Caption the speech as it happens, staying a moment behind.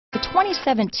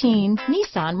2017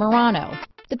 Nissan Murano.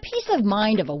 The peace of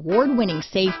mind of award-winning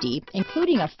safety,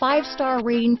 including a 5-star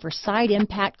rating for side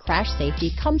impact crash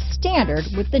safety, comes standard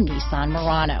with the Nissan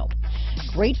Murano.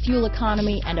 Great fuel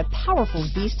economy and a powerful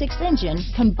V6 engine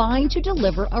combine to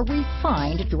deliver a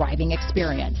refined driving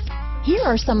experience. Here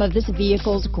are some of this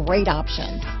vehicle's great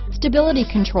options: stability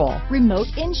control, remote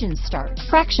engine start,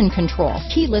 traction control,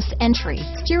 keyless entry,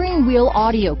 steering wheel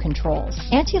audio controls,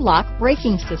 anti-lock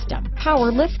braking system,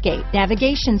 power liftgate,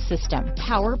 navigation system,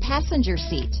 power passenger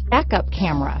seat, backup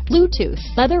camera, Bluetooth,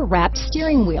 leather-wrapped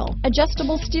steering wheel,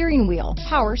 adjustable steering wheel,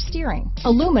 power steering,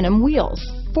 aluminum wheels,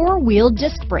 4-wheel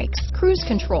disc brakes, cruise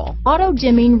control,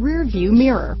 auto-dimming rear view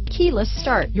mirror, keyless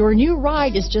start. Your new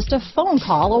ride is just a phone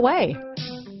call away.